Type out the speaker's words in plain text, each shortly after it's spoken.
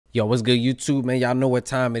Yo, what's good, YouTube, man? Y'all know what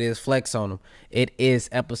time it is. Flex on them. It is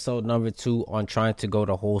episode number 2 on trying to go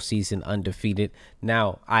the whole season undefeated.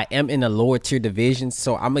 Now, I am in a lower tier division,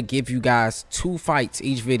 so I'm going to give you guys 2 fights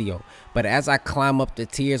each video. But as I climb up the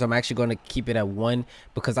tiers, I'm actually going to keep it at 1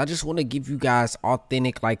 because I just want to give you guys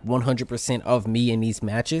authentic, like 100% of me in these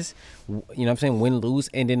matches. You know what I'm saying? Win, lose.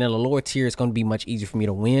 And then in the lower tier, it's going to be much easier for me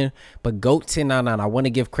to win. But GOAT1099, I want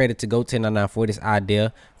to give credit to GOAT1099 for this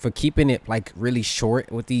idea, for keeping it like really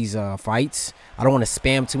short with these fights. I don't want to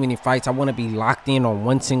spam too many fights. I want to be locked in on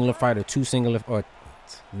one singular fight or two singular, or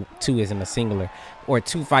 2 isn't a singular, or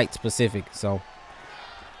 2 fights specific. So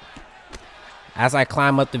as I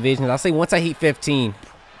climb up divisions, I say once I hit 15,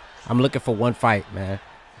 I'm looking for 1 fight, man.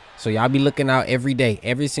 So y'all be looking out every day.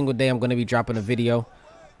 Every single day I'm going to be dropping a video,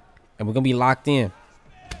 and we're going to be locked in.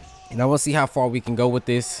 And I want to see how far we can go with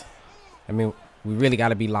this. I mean, we really got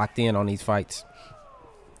to be locked in on these fights.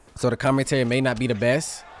 So the commentary may not be the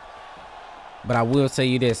best, but I will tell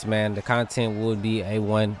you this, man. The content will be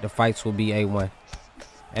A1. The fights will be A1.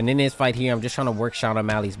 And in this fight here, I'm just trying to work Sean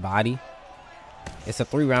O'Malley's body. It's a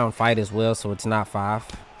 3-round fight as well, so it's not 5.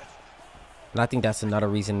 And I think that's another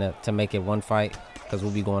reason to make it 1 fight, because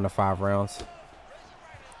we'll be going to 5 rounds.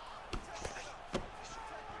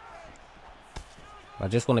 I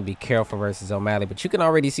just want to be careful versus O'Malley, but you can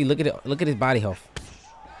already see, look at his body health.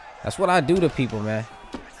 That's what I do to people, man.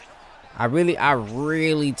 I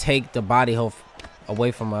really take the body health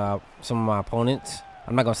away from some of my opponents.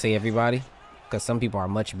 I'm not gonna say everybody, because some people are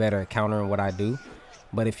much better at countering what I do.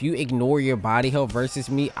 But if you ignore your body health versus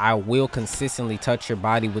me, I will consistently touch your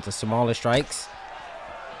body with the smaller strikes.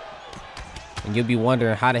 And you'll be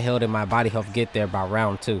wondering, how the hell did my body health get there by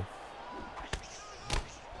round 2?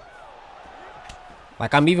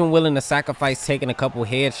 Like, I'm even willing to sacrifice taking a couple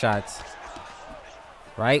headshots,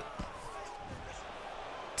 right,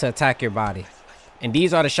 to attack your body. And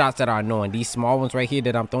these are the shots that are annoying. These small ones right here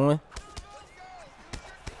that I'm throwing.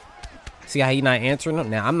 See how he's not answering them?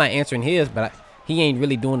 Now, I'm not answering his, but he ain't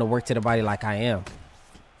really doing the work to the body like I am.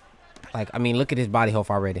 Like, I mean, look at his body health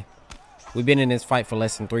already. We've been in this fight for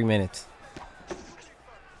less than 3 minutes.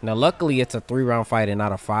 Now, luckily, it's a 3-round fight and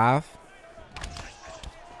not a 5.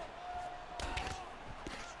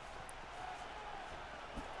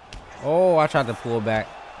 Oh, I tried to pull back.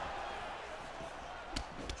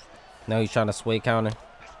 Now he's trying to sway counter.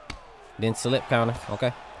 Then slip counter.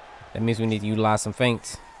 Okay. That means we need to utilize some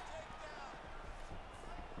feints.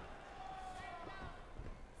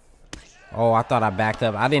 Oh, I thought I backed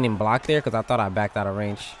up. I didn't even block there because I thought I backed out of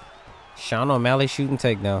range. Sean O'Malley shooting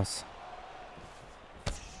takedowns.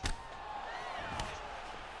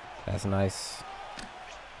 That's nice.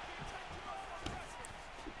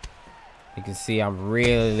 You can see I'm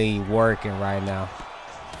really working right now.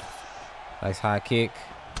 Nice high kick.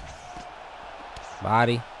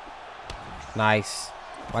 Body. Nice.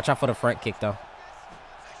 Watch out for the front kick, though.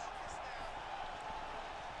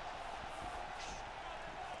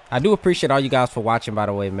 I do appreciate all you guys for watching, by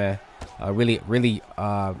the way, man. Really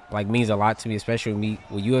like means a lot to me, especially me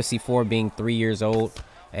with UFC 4 being 3 years old,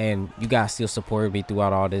 and you guys still supported me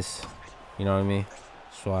throughout all this. You know what I mean?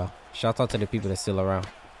 So shout out to the people that's still around.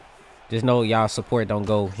 Just know y'all support don't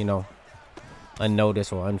go, you know,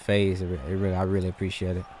 unnoticed or unfazed. I really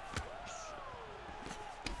appreciate it.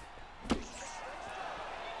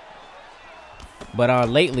 But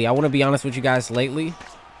lately, I want to be honest with you guys lately,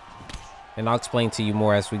 and I'll explain to you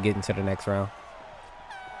more as we get into the next round.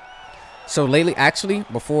 So lately, actually,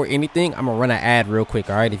 before anything, I'm going to run an ad real quick,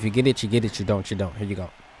 all right? If you get it, you get it. You don't, you don't. Here you go.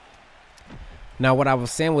 Now, what I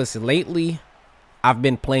was saying was lately, I've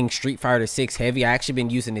been playing Street Fighter 6 heavy. I actually been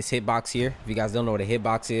using this hitbox here. If you guys don't know what a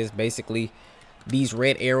hitbox is, basically, these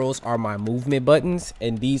red arrows are my movement buttons,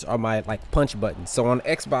 and these are my, like, punch buttons. So on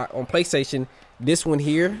Xbox, on PlayStation, this one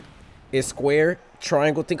here is square,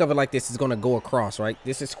 triangle. Think of it like this. Is going to go across, right?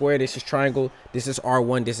 This is square, this is triangle, this is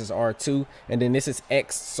R1, this is R2, and then this is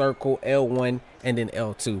X, circle, L1, and then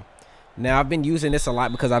L2. Now, I've been using this a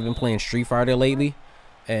lot because I've been playing Street Fighter lately,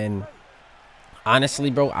 and honestly,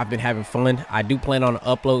 bro, I've been having fun. I do plan on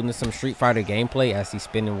uploading some Street Fighter gameplay as he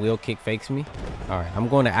spinning wheel kick fakes me. All right, I'm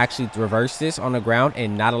going to actually reverse this on the ground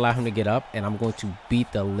and not allow him to get up, and I'm going to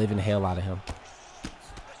beat the living hell out of him.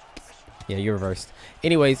 Yeah, you're reversed.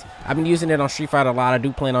 Anyways, I've been using it on Street Fighter a lot. I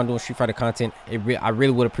do plan on doing Street Fighter content. I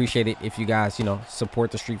really would appreciate it if you guys, you know,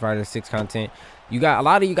 support the Street Fighter 6 content. You got a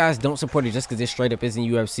lot of you guys don't support it just because it straight up isn't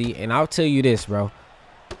UFC. And I'll tell you this, bro.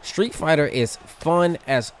 Street Fighter is fun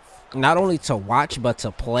as not only to watch but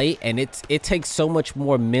to play, and it takes so much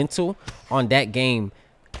more mental on that game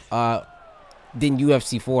than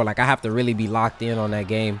UFC 4. Like, I have to really be locked in on that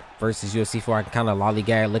game versus UFC 4. I can kind of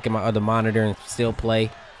lollygag, look at my other monitor, and still play.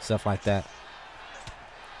 Stuff like that.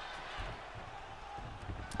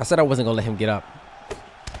 I said I wasn't going to let him get up.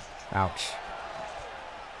 Ouch.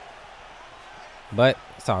 But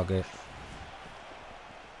it's all good.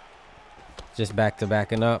 Just back to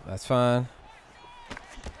backing up. That's fine.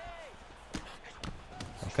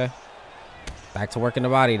 Okay. Back to working the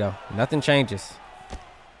body, though. Nothing changes.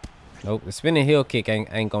 Nope. The spinning heel kick ain't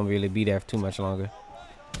going to really be there for too much longer.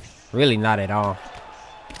 Really not at all.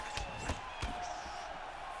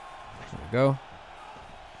 There we go.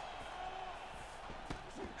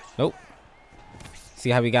 Nope. See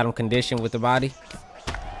how we got him conditioned with the body?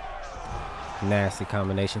 Nasty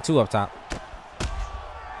combination. 2 up top.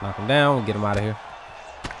 Knock him down. Get him out of here.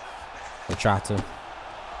 We'll try to.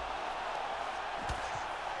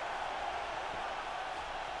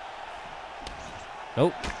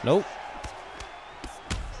 Nope. Nope.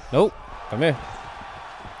 Nope. Come here.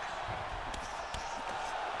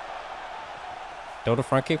 Throw the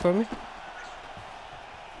front kick for me.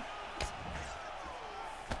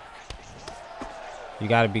 You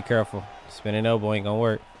got to be careful. Spinning elbow ain't going to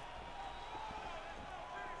work.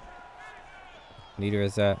 Neither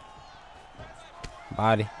is that.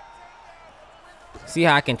 Body. See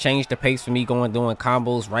how I can change the pace for me doing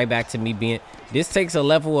combos right back to me being. This takes a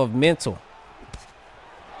level of mental.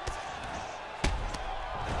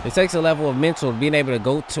 It takes a level of mental being able to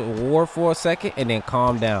go to war for a second and then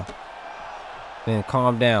calm down. Then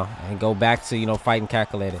calm down and go back to, you know, fighting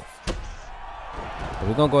calculated. But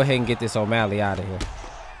we're going to go ahead and get this O'Malley out of here.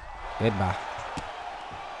 Goodbye.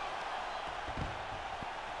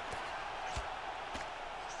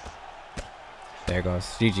 There goes.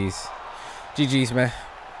 GG's. GG's, man.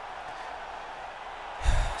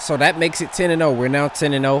 So that makes it 10-0. We're now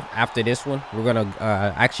 10-0 after this one. We're going to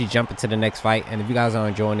actually jump into the next fight. And if you guys are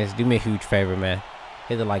enjoying this, do me a huge favor, man.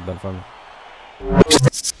 Hit the like button for me.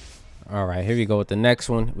 All right, here we go with the next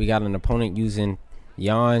one. We got an opponent using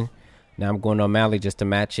Jan. Now I'm going to O'Malley just to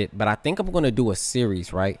match it. But I think I'm going to do a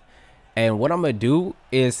series, right? And what I'm going to do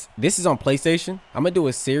is, this is on PlayStation. I'm going to do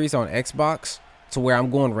a series on Xbox to where I'm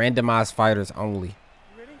going randomized fighters only.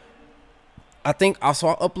 I think I'll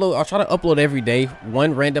try to upload every day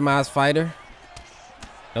one randomized fighter.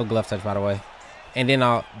 No glove touch, by the way. And then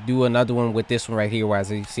I'll do another one with this one right here, where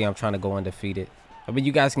as you see, I'm trying to go undefeated. But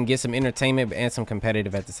you guys can get some entertainment and some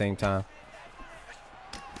competitive at the same time.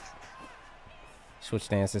 Switch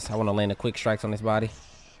stances. I want to land the quick strikes on this body.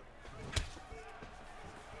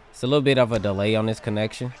 It's a little bit of a delay on this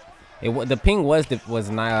connection. The ping was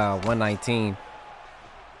 119,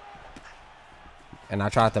 and I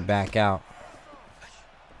tried to back out,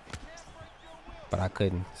 but I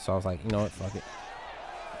couldn't. So I was like, you know what, fuck it.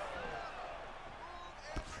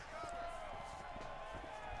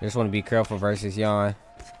 Just want to be careful versus Jan.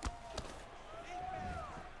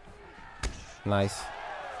 Nice.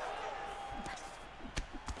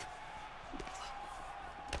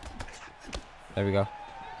 There we go.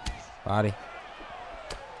 Body.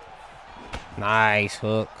 Nice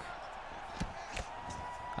hook.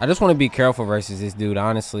 I just want to be careful versus this dude,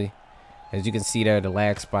 honestly. As you can see there, the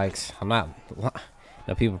lag spikes. I'm not.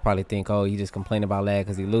 Now people probably think, oh, you just complain about lag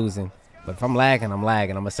because he's losing. But if I'm lagging, I'm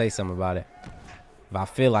lagging. I'm going to say something about it. If I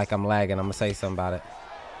feel like I'm lagging, I'm going to say something about it.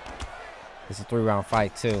 It's a 3-round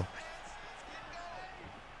fight, too.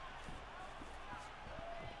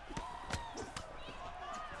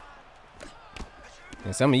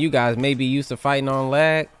 And some of you guys may be used to fighting on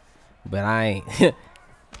lag, but I ain't.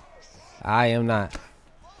 I am not.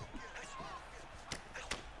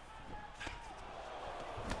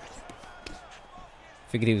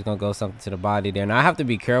 Figured he was gonna go something to the body there. Now I have to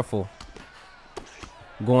be careful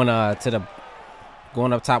going up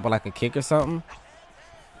top with like a kick or something,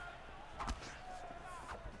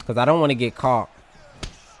 because I don't want to get caught.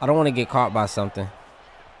 I don't want to get caught by something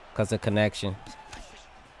because of connection.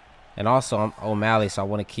 And also I'm O'Malley, so I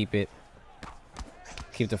want to keep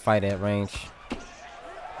the fight at range.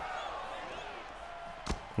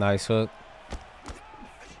 Nice hook.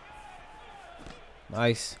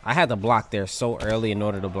 Nice. I had to block there so early in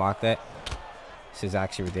order to block that. This is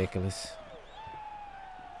actually ridiculous.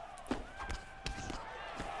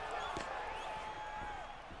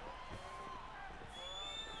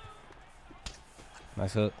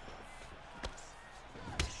 Nice hook.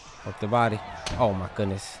 Hook the body. Oh my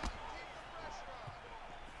goodness.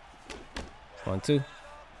 1-2. I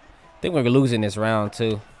think we're losing this round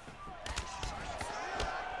too.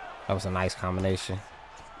 That was a nice combination.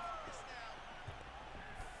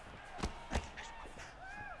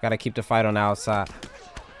 Gotta keep the fight on the outside.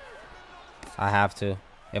 I have to.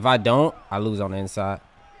 If I don't, I lose on the inside.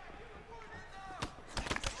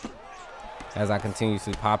 As I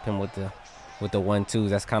continuously pop him with the with the 1-2s.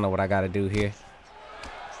 That's kind of what I got to do here.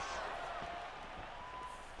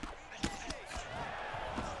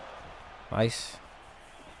 Nice.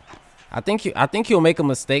 I think he'll make a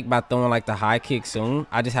mistake by throwing like the high kick soon.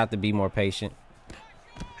 I just have to be more patient.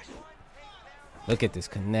 Look at this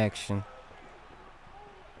connection.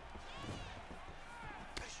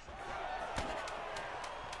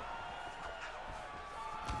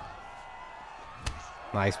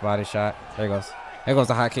 Nice body shot. There goes. There goes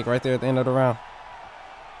the high kick right there at the end of the round.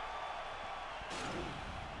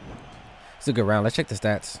 It's a good round. Let's check the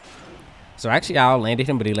stats. So actually, I landed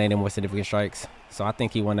him, but he landed more significant strikes. So I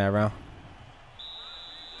think he won that round.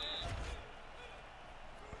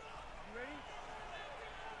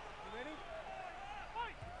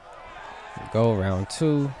 Go round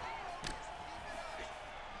 2.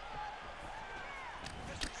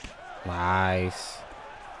 Nice.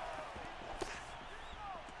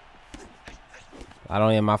 I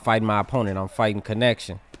don't am I fighting my opponent. I'm fighting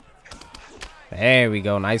connection. There we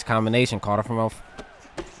go. Nice combination. Caught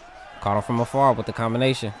him from afar with the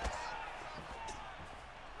combination.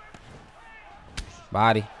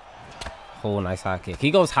 Body. Oh, nice high kick.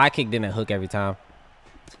 He goes high kick, then a hook every time.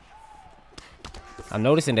 I'm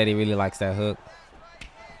noticing that he really likes that hook.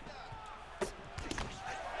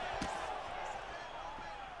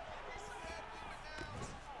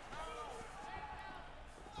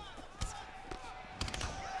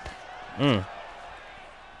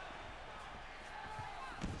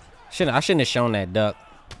 I shouldn't have shown that duck.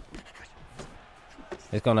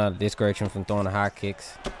 It's gonna discourage him from throwing the high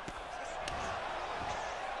kicks.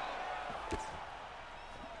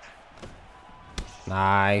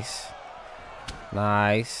 Nice.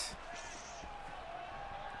 Nice.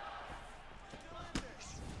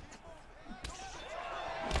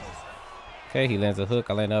 Okay, he lands a hook.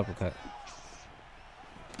 I land an uppercut.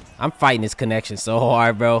 I'm fighting this connection so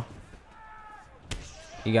hard, bro.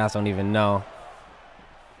 You guys don't even know.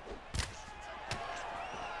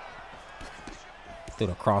 Threw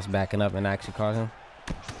the cross backing up and actually caught him.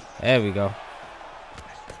 There we go.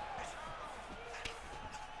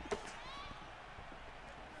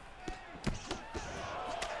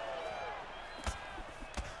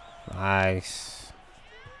 Nice.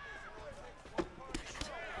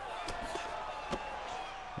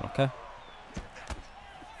 Okay.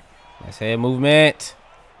 Nice head movement.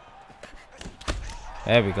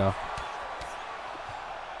 There we go.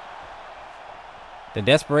 The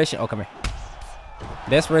desperation. Oh, come here.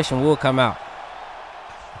 Desperation will come out.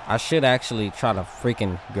 I should actually try to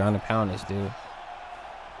freaking ground and pound this dude.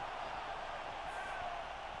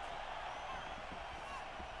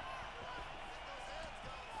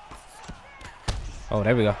 Oh,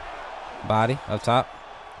 there we go. Body up top.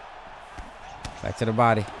 Back to the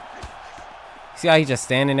body. See how he's just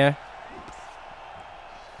standing there?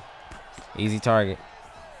 Easy target.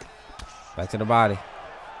 Back to the body.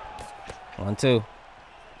 1-2.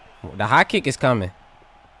 The high kick is coming.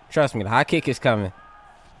 Trust me, the high kick is coming.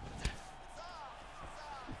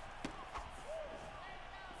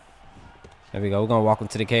 There we go. We're going to walk him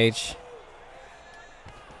to the cage.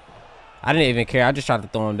 I didn't even care. I just tried to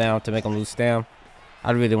throw him down to make him lose stam.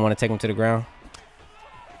 I really didn't want to take him to the ground.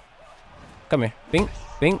 Come here. Bing,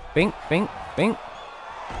 bing, bing, bing, bing.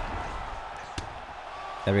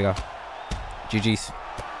 There we go. GG's.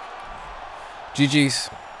 GG's.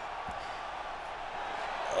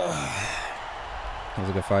 That was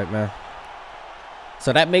a good fight, man.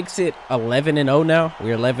 So that makes it 11-0 now.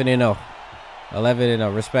 We're 11-0.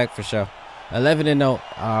 11-0. Respect for sure.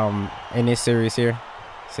 11-0 in this series here.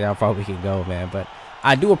 See how far we can go, man. But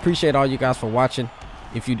I do appreciate all you guys for watching.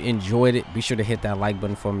 If you enjoyed it, be sure to hit that like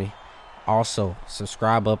button for me. Also,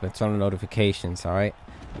 subscribe up and turn on notifications, all right?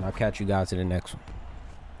 And I'll catch you guys in the next one.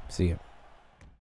 See ya.